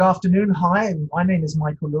Good afternoon. Hi, my name is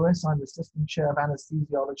Michael Lewis. I'm the Assistant Chair of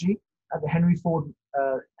Anesthesiology at the Henry Ford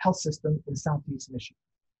Health System in Southeast Michigan.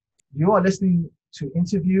 You are listening to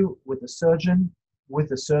Interview with a Surgeon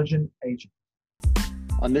Agent.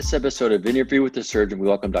 On this episode of Interview with the Surgeon, we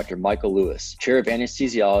welcome Dr. Michael Lewis, Chair of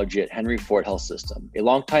Anesthesiology at Henry Ford Health System. A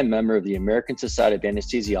longtime member of the American Society of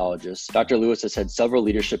Anesthesiologists, Dr. Lewis has had several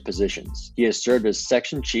leadership positions. He has served as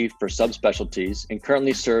Section Chief for subspecialties and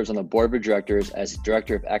currently serves on the Board of Directors as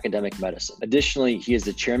Director of Academic Medicine. Additionally, he is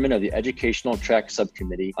the Chairman of the Educational Track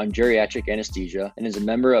Subcommittee on Geriatric Anesthesia and is a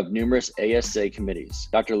member of numerous ASA committees.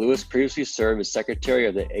 Dr. Lewis previously served as Secretary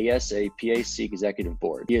of the ASA PAC Executive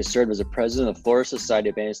Board. He has served as the President of Florida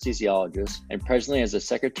Society of Anesthesiologists and presently as the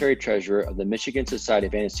Secretary-Treasurer of the Michigan Society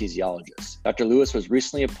of Anesthesiologists. Dr. Lewis was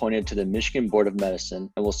recently appointed to the Michigan Board of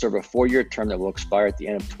Medicine and will serve a 4-year term that will expire at the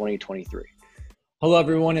end of 2023. Hello,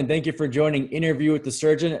 everyone, and thank you for joining Interview with the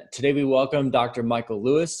Surgeon. Today, we welcome Dr. Michael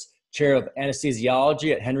Lewis, Chair of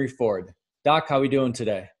Anesthesiology at Henry Ford. Doc, how are we doing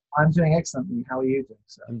today? I'm doing excellently. How are you doing,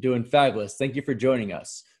 sir? I'm doing fabulous. Thank you for joining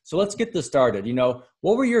us. So let's get this started.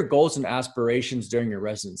 What were your goals and aspirations during your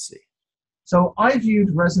residency? So I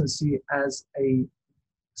viewed residency as a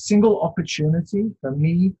single opportunity for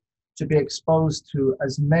me to be exposed to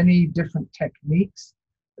as many different techniques,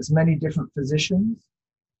 as many different physicians,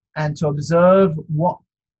 and to observe what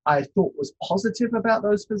I thought was positive about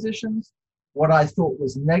those physicians, what I thought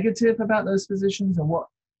was negative about those physicians, and what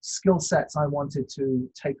skill sets I wanted to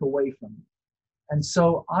take away from them. And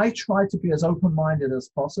so I tried to be as open-minded as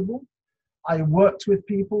possible. I worked with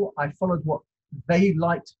people, I followed what they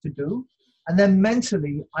liked to do, and then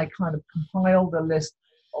mentally I kind of compiled a list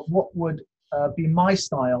of what would be my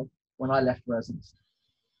style when I left residency.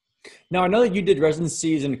 Now, I know that you did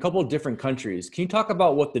residencies in a couple of different countries. Can you talk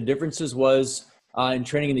about what the differences was in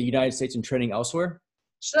training in the United States and training elsewhere?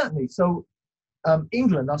 Certainly. So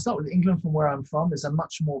England, I'll start with England from where I'm from, is a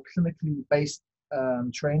much more clinically based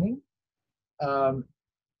training,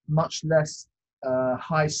 much less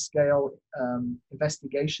high scale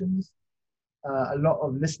investigations, a lot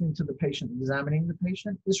of listening to the patient, examining the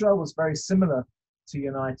patient. Israel was very similar to the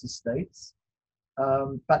United States,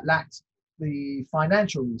 but lacked the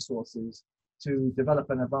financial resources to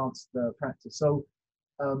develop and advance the practice. So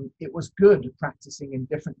it was good practicing in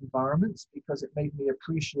different environments because it made me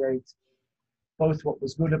appreciate both what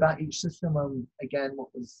was good about each system and, again, what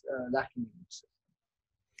was lacking in each system.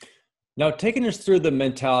 Now, taking us through the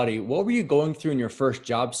mentality, what were you going through in your first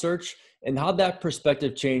job search and how that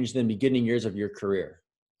perspective changed in the beginning years of your career?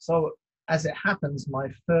 So as it happens, my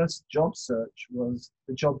first job search was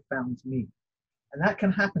the job found me. And that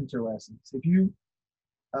can happen to residents. If you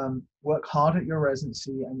work hard at your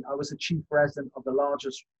residency, and I was a chief resident of the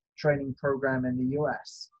largest training program in the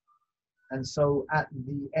US. And so at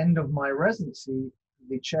the end of my residency,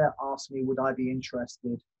 the chair asked me, would I be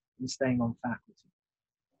interested in staying on faculty?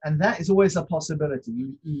 And that is always a possibility.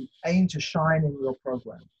 You aim to shine in your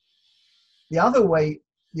program. The other way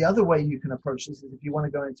you can approach this is if you want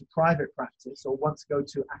to go into private practice or want to go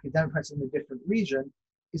to academic practice in a different region,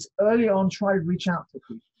 is early on try to reach out to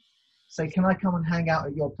people. Say, can I come and hang out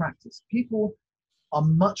at your practice? People are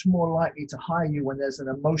much more likely to hire you when there's an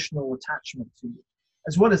emotional attachment to you,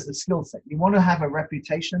 as well as the skill set. You want to have a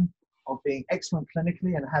reputation of being excellent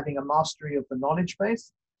clinically and having a mastery of the knowledge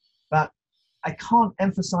base, but I can't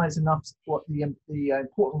emphasize enough what the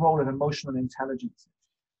important role of emotional intelligence is.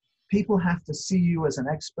 People have to see you as an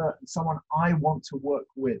expert and someone I want to work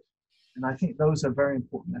with. And I think those are very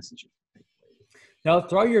important messages. Now,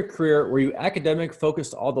 throughout your career, were you academic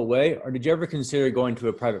focused all the way, or did you ever consider going to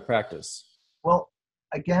a private practice? Well,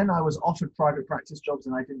 again, I was offered private practice jobs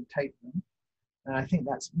and I didn't take them. And I think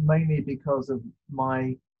that's mainly because of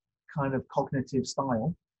my kind of cognitive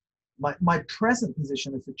style. My present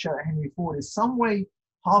position as the chair at Henry Ford is some way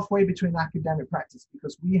halfway between academic practice,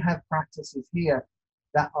 because we have practices here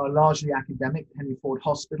that are largely academic, Henry Ford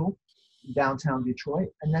Hospital in downtown Detroit.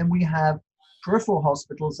 And then we have peripheral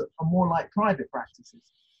hospitals that are more like private practices.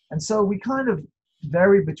 And so we kind of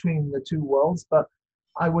vary between the two worlds, but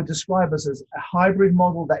I would describe us as a hybrid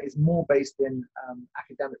model that is more based in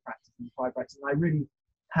academic practice than private practice. And I really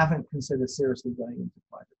haven't considered seriously going into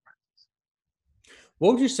private practice.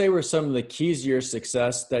 What would you say were some of the keys to your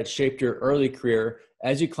success that shaped your early career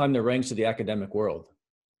as you climbed the ranks of the academic world?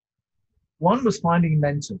 One was finding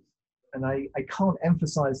mentors. And I can't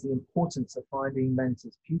emphasize the importance of finding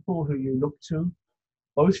mentors, people who you look to,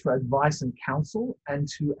 both for advice and counsel, and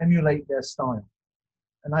to emulate their style.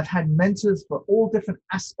 And I've had mentors for all different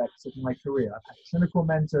aspects of my career. I've had clinical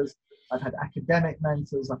mentors, I've had academic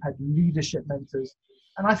mentors, I've had leadership mentors,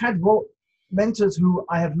 and I've had mentors who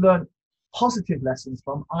I have learned positive lessons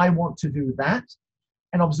from, I want to do that.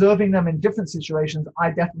 And observing them in different situations, I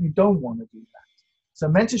definitely don't want to do that. So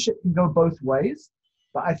mentorship can go both ways,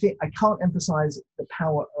 but I think I can't emphasize the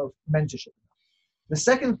power of mentorship. The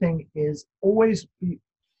second thing is always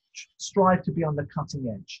strive to be on the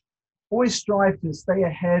cutting edge. Always strive to stay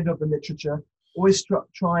ahead of the literature. Always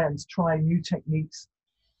try new techniques.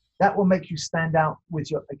 That will make you stand out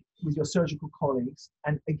with your surgical colleagues.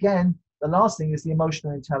 And again, the last thing is the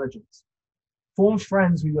emotional intelligence. Form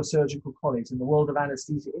friends with your surgical colleagues in the world of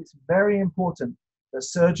anesthesia. It's very important that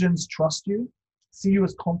surgeons trust you, see you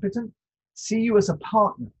as competent, see you as a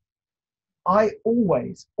partner. I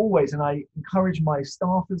always, and I encourage my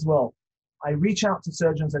staff as well, I reach out to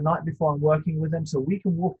surgeons the night before I'm working with them so we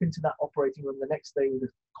can walk into that operating room the next day with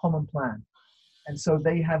a common plan. And so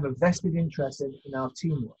they have a vested interest in our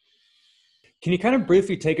teamwork. Can you kind of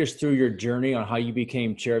briefly take us through your journey on how you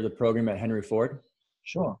became chair of the program at Henry Ford?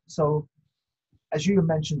 Sure. So as you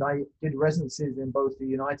mentioned, I did residencies in both the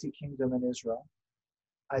United Kingdom and Israel.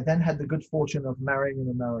 I then had the good fortune of marrying an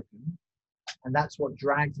American, and that's what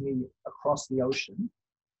dragged me across the ocean.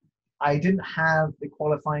 I didn't have the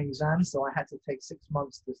qualifying exams, so I had to take 6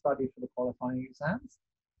 months to study for the qualifying exams.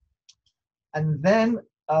 And then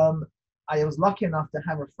I was lucky enough to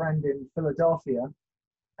have a friend in Philadelphia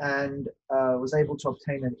and was able to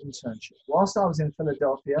obtain an internship. Whilst I was in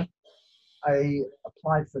Philadelphia, I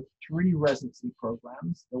applied for 3 residency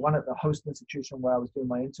programs, the one at the host institution where I was doing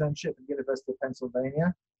my internship at the University of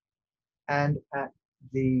Pennsylvania, and at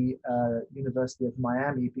the University of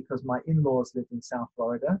Miami, because my in-laws lived in South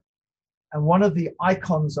Florida. And one of the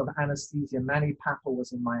icons of anesthesia, Manny Papa,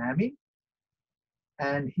 was in Miami,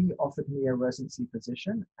 and he offered me a residency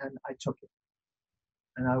position, and I took it.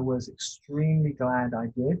 And I was extremely glad I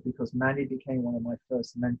did, because Manny became one of my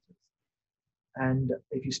first mentors. And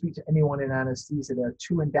if you speak to anyone in anesthesia, there are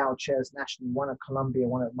 2 endowed chairs nationally, one at Columbia,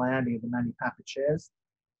 one at Miami, the Manny Papa chairs.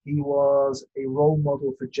 He was a role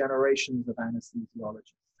model for generations of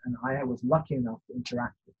anesthesiologists, and I was lucky enough to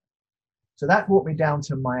interact with him. So that brought me down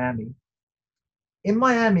to Miami. In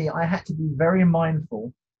Miami, I had to be very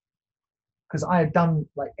mindful, because I had done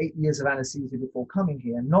like 8 years of anesthesia before coming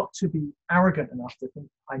here, not to be arrogant enough to think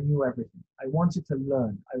I knew everything. I wanted to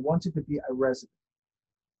learn. I wanted to be a resident.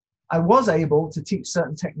 I was able to teach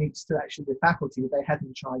certain techniques to actually the faculty that they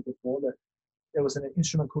hadn't tried before. That there was an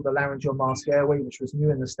instrument called the laryngeal mask airway, which was new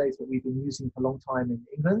in the States, but we've been using for a long time in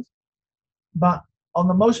England. But on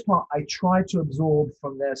the most part, I tried to absorb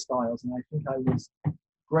from their styles, and I think I was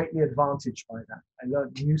greatly advantaged by that. I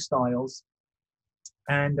learned new styles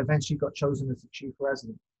and eventually got chosen as the chief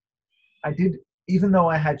resident. I did, even though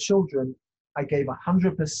I had children, I gave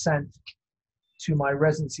 100% to my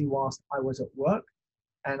residency whilst I was at work.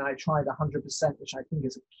 And I tried 100%, which I think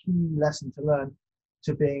is a key lesson to learn,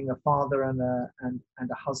 to being a father and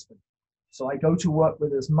a husband. So I go to work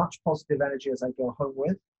with as much positive energy as I go home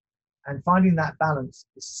with. And finding that balance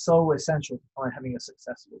is so essential to having a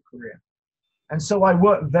successful career. And so I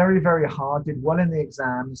worked very, very hard, did well in the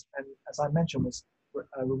exams, and as I mentioned, was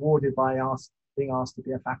rewarded by being asked to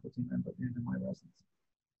be a faculty member at the end of my residency.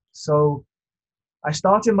 So I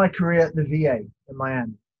started my career at the VA in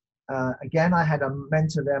Miami. Again, I had a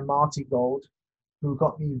mentor there, Marty Gold, who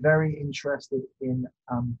got me very interested in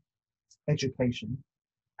education.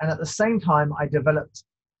 And at the same time, I developed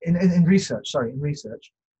in research,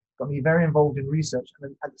 got me very involved in research.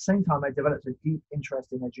 And at the same time, I developed a deep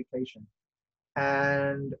interest in education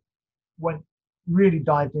and really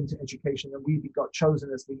dived into education. And we got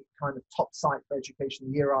chosen as the kind of top site for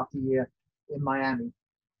education year after year in Miami.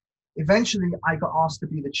 Eventually, I got asked to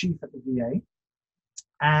be the chief at the VA.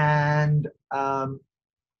 And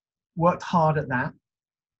worked hard at that.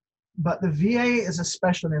 But the VA is a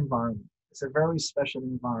special environment. It's a very special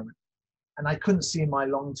environment. And I couldn't see my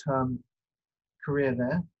long-term career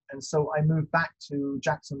there. And so I moved back to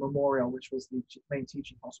Jackson Memorial, which was the main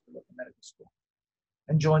teaching hospital at the medical school,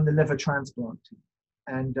 and joined the liver transplant team.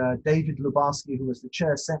 And David Lubarski, who was the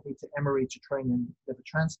chair, sent me to Emory to train in liver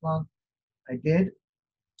transplant. I did.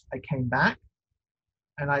 I came back.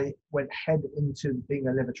 And I went head into being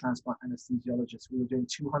a liver transplant anesthesiologist. We were doing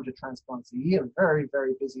 200 transplants a year, very,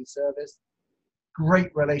 very busy service,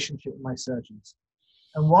 great relationship with my surgeons.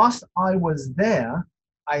 And whilst I was there,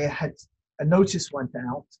 I had a notice went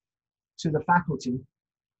out to the faculty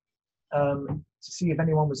to see if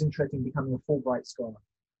anyone was interested in becoming a Fulbright scholar.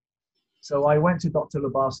 So I went to Dr.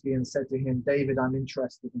 Lubarski and said to him, David, I'm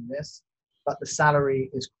interested in this, but the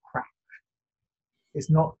salary is crap. It's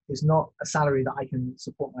not a salary that I can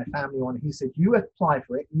support my family on. He said, you apply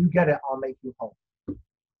for it, you get it, I'll make you whole.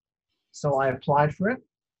 So I applied for it.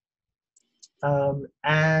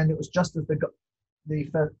 And it was just as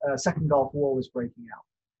the second Gulf War was breaking out.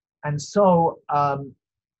 And so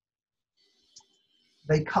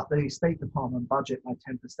they cut the State Department budget by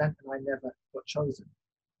 10%, and I never got chosen.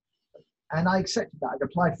 And I accepted that. I'd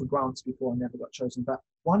applied for grants before, I never got chosen. But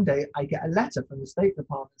one day I get a letter from the State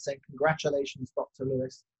Department saying, "Congratulations, Dr.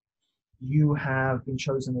 Lewis, you have been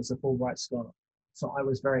chosen as a Fulbright Scholar." So I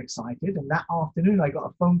was very excited. And that afternoon, I got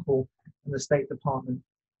a phone call from the State Department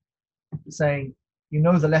saying, "You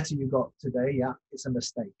know the letter you got today? Yeah, it's a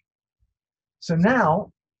mistake." So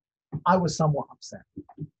now I was somewhat upset.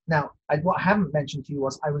 Now, what I haven't mentioned to you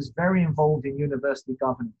was I was very involved in university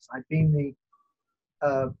governance. I've been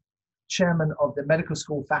the chairman of the Medical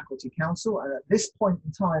School Faculty Council. And at this point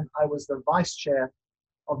in time, I was the vice chair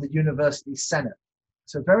of the University Senate.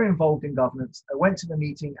 So very involved in governance. I went to the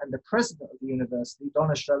meeting, and the president of the university,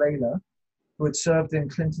 Donna Shalala, who had served in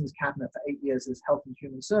Clinton's cabinet for 8 years as Health and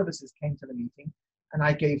Human Services, came to the meeting, and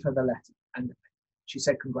I gave her the letter. And she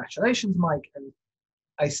said, "Congratulations, Mike." And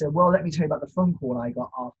I said, "Well, let me tell you about the phone call I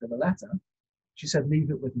got after the letter." She said,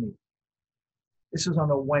 "Leave it with me." This was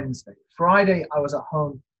on a Wednesday. Friday, I was at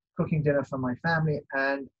home cooking dinner for my family,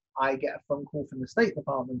 and I get a phone call from the State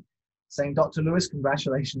Department saying, "Dr. Lewis,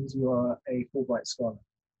 congratulations, you are a Fulbright Scholar."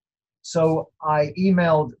 So I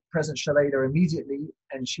emailed President Shalala immediately,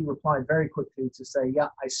 and she replied very quickly to say, "Yeah,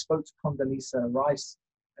 I spoke to Condoleezza Rice,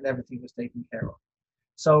 and everything was taken care of."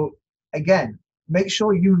 So again, make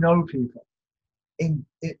sure you know people.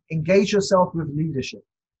 Engage yourself with leadership.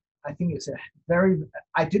 I think it's a very,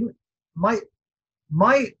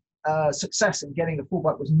 my success in getting the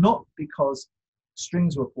Fulbright was not because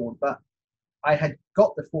strings were pulled, but I had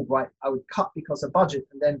got the Fulbright. I would cut because of budget,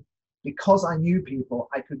 and then because I knew people,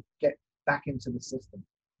 I could get back into the system.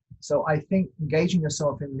 So I think engaging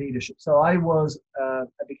yourself in leadership. So I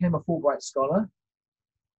became a Fulbright Scholar.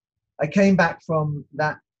 I came back from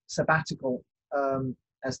that sabbatical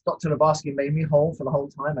as Dr. Lavarsky made me whole for the whole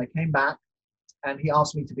time. I came back, and he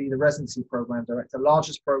asked me to be the residency program director,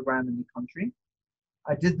 largest program in the country.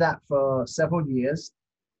 I did that for several years,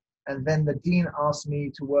 and then the dean asked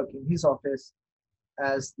me to work in his office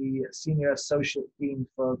as the senior associate dean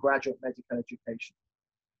for graduate medical education.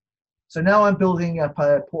 So now I'm building up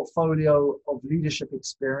a portfolio of leadership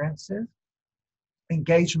experiences,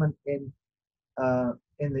 engagement in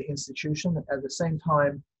the institution. At the same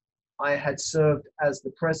time, I had served as the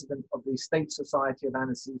president of the State Society of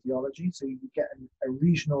Anesthesiology, so you get a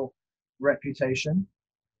regional reputation.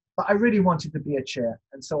 But I really wanted to be a chair,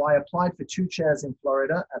 and so I applied for 2 chairs in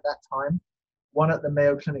Florida at that time, one at the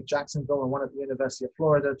Mayo Clinic Jacksonville and one at the University of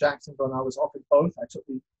Florida Jacksonville, and I was offered both. I took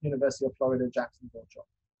the University of Florida Jacksonville job.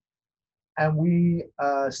 And we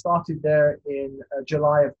started there in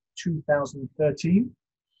July of 2013.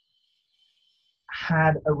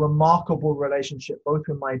 Had a remarkable relationship both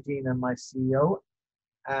with my dean and my CEO,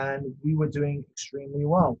 and we were doing extremely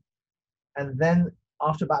well. And then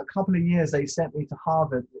after about a couple of years, they sent me to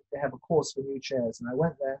Harvard. They have a course for new chairs, and I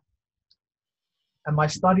went there. And my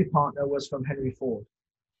study partner was from Henry Ford,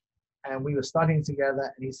 and we were studying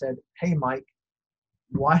together. And he said, "Hey, Mike,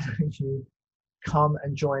 why don't you come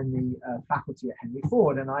and join the faculty at Henry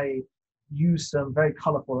Ford?" And I used some very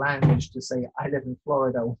colorful language to say, "I live in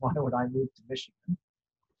Florida. Why would I move to Michigan?"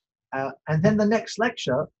 And then the next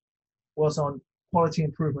lecture was on quality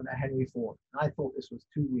improvement at Henry Ford. And I thought this was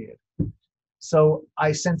too weird. So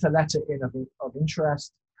I sent a letter in of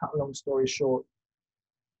interest. Cut a long story short,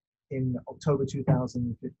 in October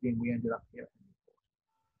 2015, we ended up here at Henry Ford.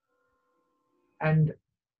 And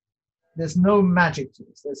there's no magic to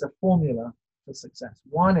this. There's a formula for success.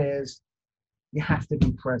 One is you have to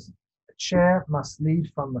be present. A chair must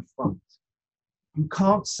lead from the front. You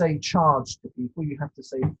can't say charge to people. You have to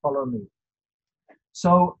say follow me.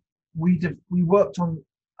 So we worked on,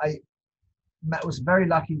 I was very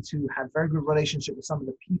lucky to have very good relationship with some of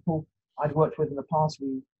the people I'd worked with in the past.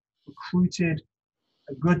 We recruited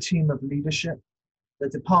a good team of leadership. The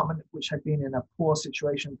department, which had been in a poor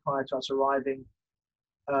situation prior to us arriving,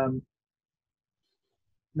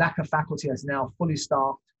 lack of faculty, is now fully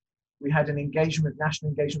staffed. We had an national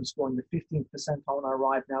engagement score in the 15th percentile when I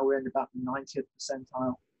arrived. Now we're in about the 90th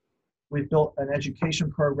percentile. We've built an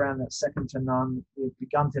education program that's second to none. We've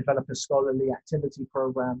begun to develop a scholarly activity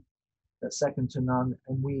program that's second to none.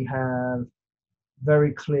 And we have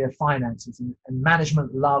very clear finances, and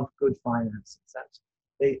management love good finances.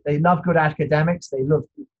 They love good academics. They love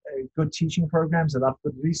good teaching programs. They love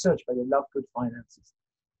good research, but they love good finances.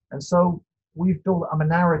 And so we've built a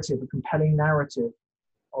narrative, a compelling narrative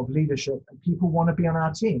of leadership, and people want to be on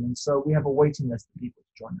our team. And so we have a waiting list of people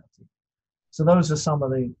to join our team. So those are some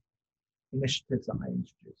of the initiatives that I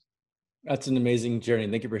introduced. That's an amazing journey.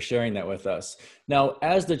 Thank you for sharing that with us. Now,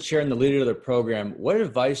 as the chair and the leader of the program, what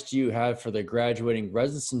advice do you have for the graduating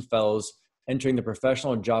residents and fellows entering the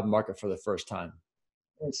professional job market for the first time?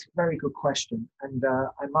 It's a very good question. And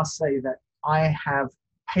I must say that I have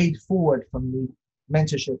paid forward from the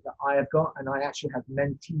mentorship that I have got, and I actually have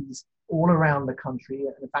mentees all around the country,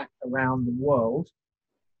 and in fact, around the world.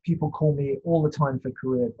 People call me all the time for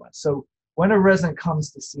career advice. So when a resident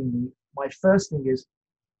comes to see me, my first thing is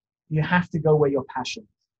you have to go where your passion is.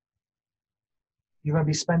 You're going to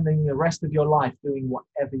be spending the rest of your life doing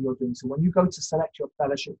whatever you're doing. So when you go to select your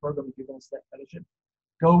fellowship program, if you're going to select fellowship,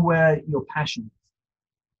 go where your passion is.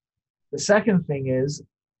 The second thing is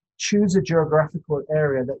choose a geographical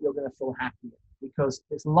area that you're going to feel happy in, because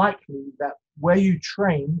it's likely that where you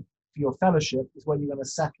train for your fellowship is where you're going to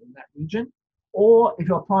settle in that region. Or if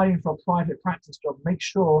you're applying for a private practice job, make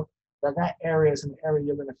sure that that area is an area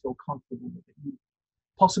you're going to feel comfortable with. You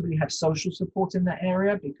possibly have social support in that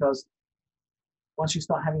area, because once you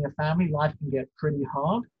start having a family, life can get pretty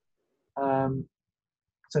hard.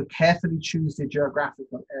 So carefully choose the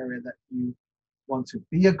geographical area that you want to.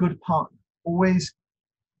 Be a good partner. Always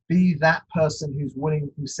be that person who's willing,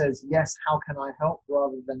 who says, yes, how can I help,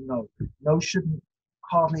 rather than no. No shouldn't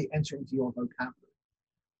hardly enter into your vocabulary.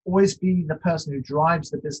 Always be the person who drives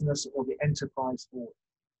the business or the enterprise forward.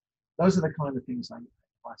 Those are the kind of things I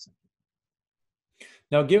advise.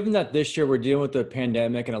 Now, given that this year we're dealing with the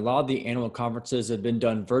pandemic and a lot of the annual conferences have been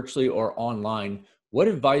done virtually or online, what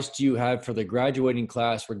advice do you have for the graduating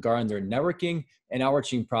class regarding their networking and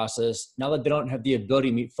outreaching process now that they don't have the ability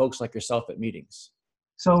to meet folks like yourself at meetings?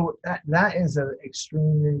 So that is an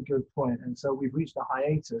extremely good point. And so we've reached a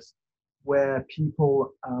hiatus where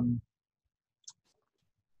people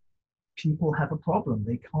have a problem.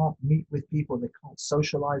 They can't meet with people. They can't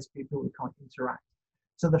socialize people. They can't interact.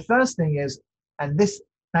 So the first thing is, and this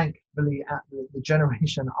thankfully the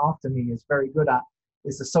generation after me is very good at,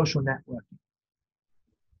 is the social networking.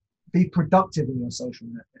 Be productive in your social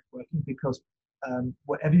networking, because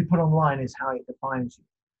whatever you put online is how it defines you.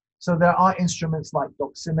 So there are instruments like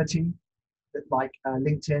Doximity, like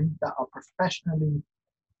LinkedIn, that are professionally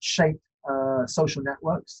shaped social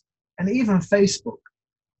networks, and even Facebook.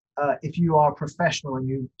 If you are a professional and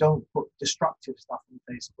you don't put destructive stuff on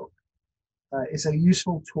Facebook, it's a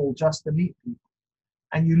useful tool just to meet people.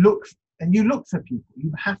 And you look for people.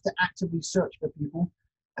 You have to actively search for people.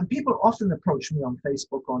 And people often approach me on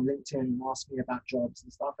Facebook or on LinkedIn and ask me about jobs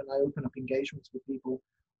and stuff. And I open up engagements with people.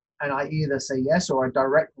 And I either say yes, or I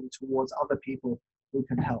direct them towards other people who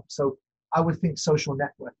can help. So I would think social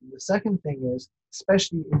networking. The second thing is,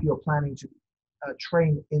 especially if you're planning to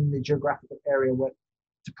train in the geographical area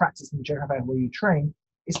to practice in the geographical area where you train,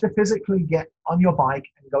 is to physically get on your bike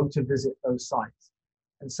and go to visit those sites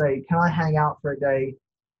and say, can I hang out for a day,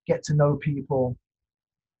 get to know people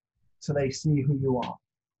so they see who you are.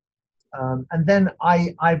 And then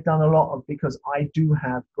I've done a lot of, because I do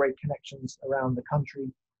have great connections around the country,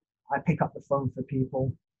 I pick up the phone for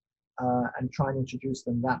people and try and introduce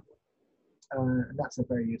them that way. And that's a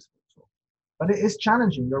very useful tool. But it is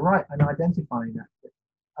challenging, you're right, in identifying that.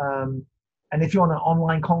 And if you're on an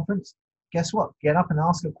online conference, guess what? Get up and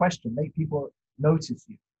ask a question. Make people notice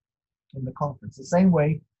you in the conference, the same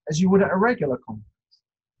way as you would at a regular conference.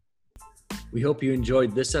 We hope you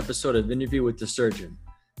enjoyed this episode of Interview with the Surgeon.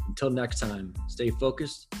 Until next time, stay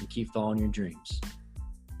focused and keep following your dreams.